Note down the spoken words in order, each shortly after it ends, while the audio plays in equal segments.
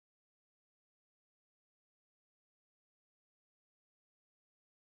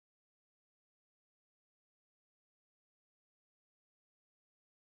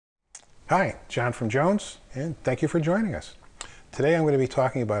Hi, John from Jones, and thank you for joining us. Today I'm going to be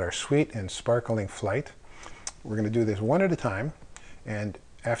talking about our sweet and sparkling flight. We're going to do this one at a time, and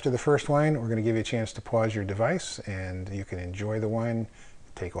after the first wine, we're going to give you a chance to pause your device, and you can enjoy the wine,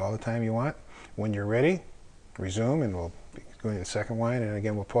 take all the time you want. When you're ready, resume, and we'll go into the second wine, and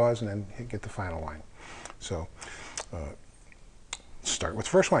again we'll pause and then get the final wine. So, start with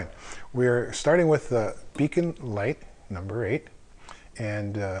the first wine. We're starting with the Beacon Light, number 8.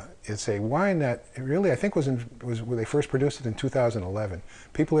 And it's a wine that really, I think, was when they first produced it in 2011.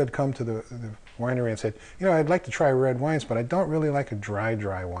 People had come to the winery and said, you know, I'd like to try red wines, but I don't really like a dry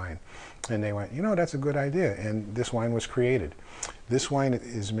wine. And they went, you know, that's a good idea. And this wine was created. This wine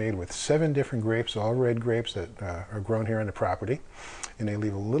is made with 7 different grapes, all red grapes that are grown here on the property. And they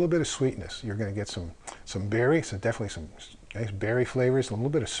leave a little bit of sweetness. You're going to get some berry, so definitely some nice berry flavors, a little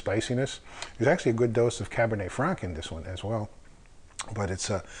bit of spiciness. There's actually a good dose of Cabernet Franc in this one as well. But it's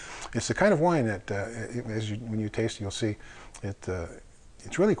the kind of wine that, when you taste it, you'll see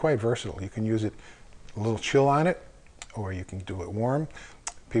it's really quite versatile. You can use it a little chill on it, or you can do it warm.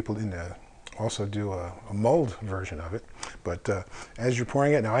 People also do a mulled version of it. But as you're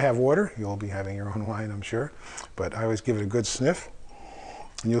pouring it, now I have water. You'll be having your own wine, I'm sure. But I always give it a good sniff,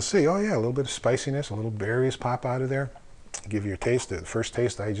 and you'll see, oh yeah, a little bit of spiciness, a little berries pop out of there. Give you a taste. The first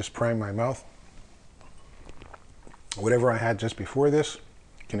taste, I just prime my mouth. Whatever I had just before this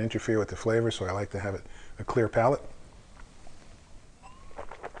can interfere with the flavor, so I like to have it a clear palate.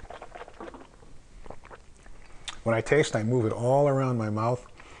 When I taste, I move it all around my mouth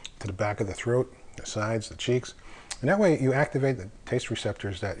to the back of the throat, the sides, the cheeks, and that way you activate the taste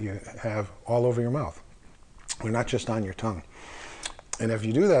receptors that you have all over your mouth. They're not just on your tongue. And if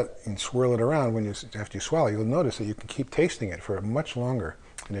you do that and swirl it around after you swallow, you'll notice that you can keep tasting it for much longer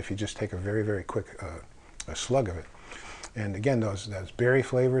than if you just take a very, very quick a slug of it. And again, those berry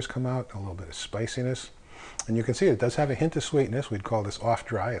flavors come out, a little bit of spiciness. And you can see it does have a hint of sweetness. We'd call this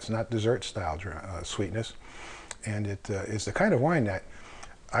off-dry. It's not dessert-style sweetness. And it is the kind of wine that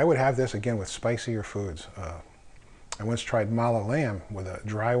I would have this, again, with spicier foods. I once tried mala lamb with a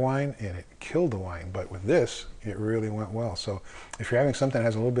dry wine, and it killed the wine. But with this, it really went well. So if you're having something that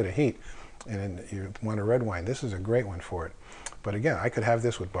has a little bit of heat, and you want a red wine, this is a great one for it. But again, I could have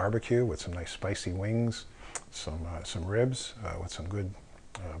this with barbecue, with some nice spicy wings, some ribs with some good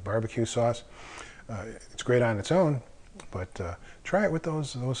barbecue sauce. It's great on its own, but try it with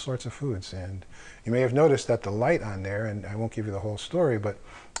those sorts of foods. And you may have noticed that the light on there, and I won't give you the whole story, but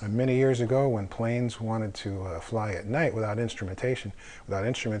many years ago when planes wanted to fly at night without instrumentation, without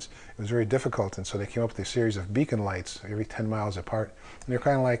instruments, it was very difficult, and so they came up with a series of beacon lights every 10 miles apart. And they're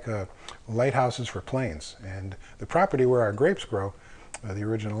kind of like lighthouses for planes. And the property where our grapes grow, the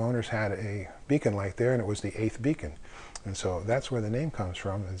original owners had a beacon light there, and it was the 8th beacon. And so that's where the name comes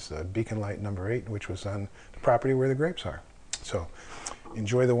from, is Beacon Light number 8, which was on the property where the grapes are. So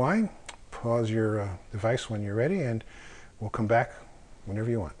enjoy the wine, pause your device when you're ready, and we'll come back whenever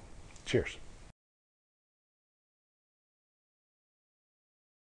you want. Cheers.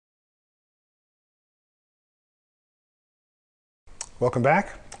 Welcome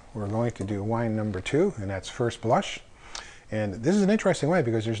back. We're going to do wine number 2, and that's First Blush. And this is an interesting wine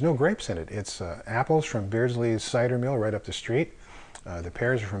because there's no grapes in it. It's apples from Beardsley's cider mill right up the street. The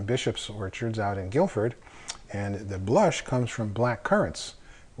pears are from Bishop's Orchards out in Guilford. And the blush comes from black currants,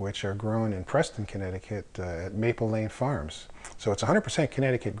 which are grown in Preston, Connecticut at Maple Lane Farms. So it's 100%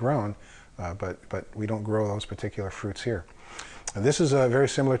 Connecticut grown, but we don't grow those particular fruits here. And this is very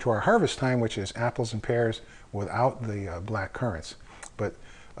similar to our harvest time, which is apples and pears without the black currants. But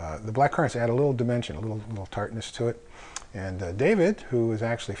the black currants add a little dimension, a little tartness to it. And David, who is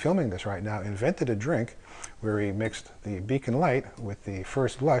actually filming this right now, invented a drink where he mixed the Beacon Light with the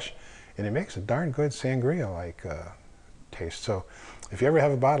First Blush, and it makes a darn good sangria-like taste. So if you ever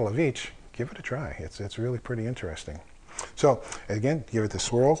have a bottle of each, give it a try. It's really pretty interesting. So again, give it the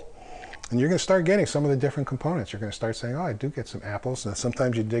swirl, and you're going to start getting some of the different components. You're going to start saying, oh, I do get some apples. And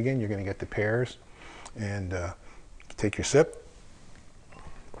sometimes you dig in, you're going to get the pears, and take your sip.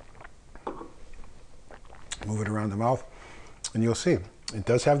 Move it around the mouth, and you'll see it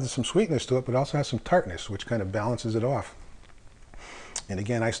does have some sweetness to it, but also has some tartness, which kind of balances it off. And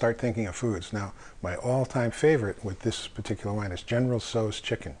again, I start thinking of foods. Now, my all-time favorite with this particular wine is General Tso's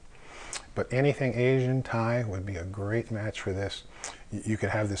chicken. But anything Asian, Thai would be a great match for this. You could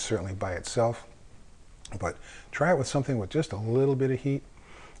have this certainly by itself, but try it with something with just a little bit of heat.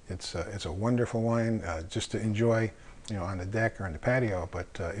 It's a wonderful wine just to enjoy, you know, on the deck or on the patio, but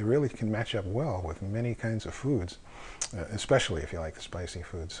it really can match up well with many kinds of foods, especially if you like the spicy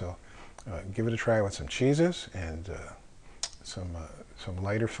food. So give it a try with some cheeses and some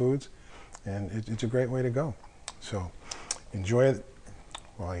lighter foods. and it's a great way to go. So enjoy it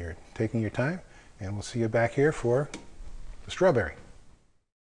while you're taking your time, and we'll see you back here for the strawberry.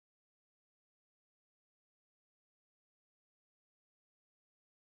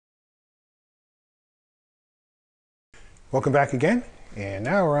 Welcome back again, and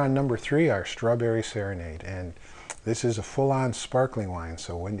now we're on number 3, our Strawberry Serenade, and this is a full-on sparkling wine.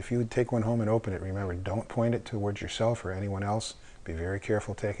 So if you take one home and open it, remember, don't point it towards yourself or anyone else. Be very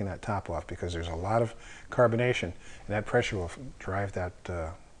careful taking that top off, because there's a lot of carbonation, and that pressure will drive that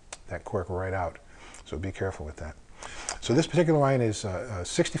cork right out. So be careful with that. So this particular wine is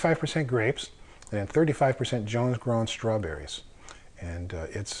 65% grapes and 35% Jones-grown strawberries, and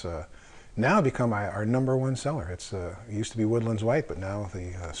it's now become our #1 seller. It used to be Woodlands White, but now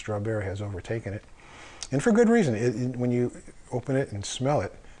the strawberry has overtaken it, and for good reason. When you open it and smell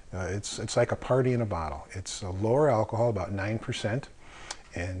it, it's like a party in a bottle. It's lower alcohol, about 9%,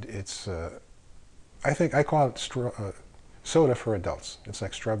 and it's I think I call it soda for adults. It's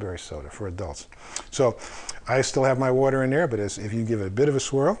like strawberry soda for adults. So I still have my water in there, but if you give it a bit of a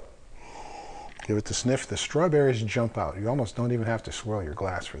swirl, give it the sniff, the strawberries jump out. You almost don't even have to swirl your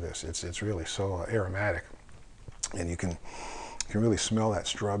glass for this. It's really so aromatic, and you can really smell that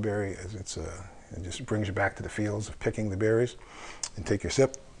strawberry. It just brings you back to the fields of picking the berries. And take your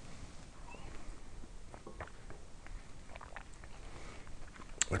sip.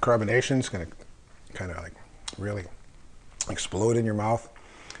 The carbonation's going to kind of like really explode in your mouth,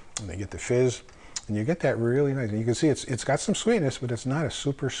 and you get the fizz, and you get that really nice. And you can see it's got some sweetness, but it's not a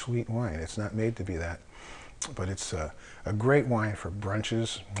super sweet wine. It's not made to be that. But it's a great wine for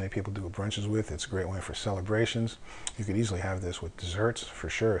brunches. Many people do brunches with. It's a great wine for celebrations. You could easily have this with desserts for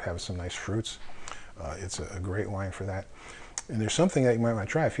sure. Have some nice fruits. It's a great wine for that. And there's something that you might want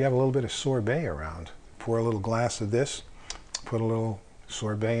to try. If you have a little bit of sorbet around, pour a little glass of this, put a little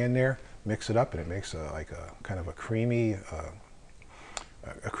sorbet in there, mix it up, and it makes like a kind of a creamy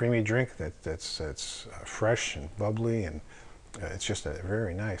drink that's fresh and bubbly, and it's just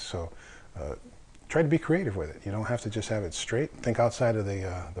very nice. So try to be creative with it. You don't have to just have it straight. Think outside of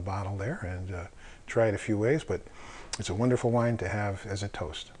the bottle there, and try it a few ways. But it's a wonderful wine to have as a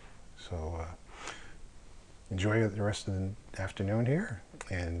toast. So enjoy the rest of the afternoon here,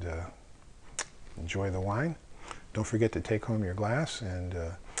 and enjoy the wine. Don't forget to take home your glass, and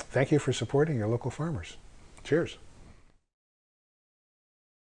thank you for supporting your local farmers. Cheers.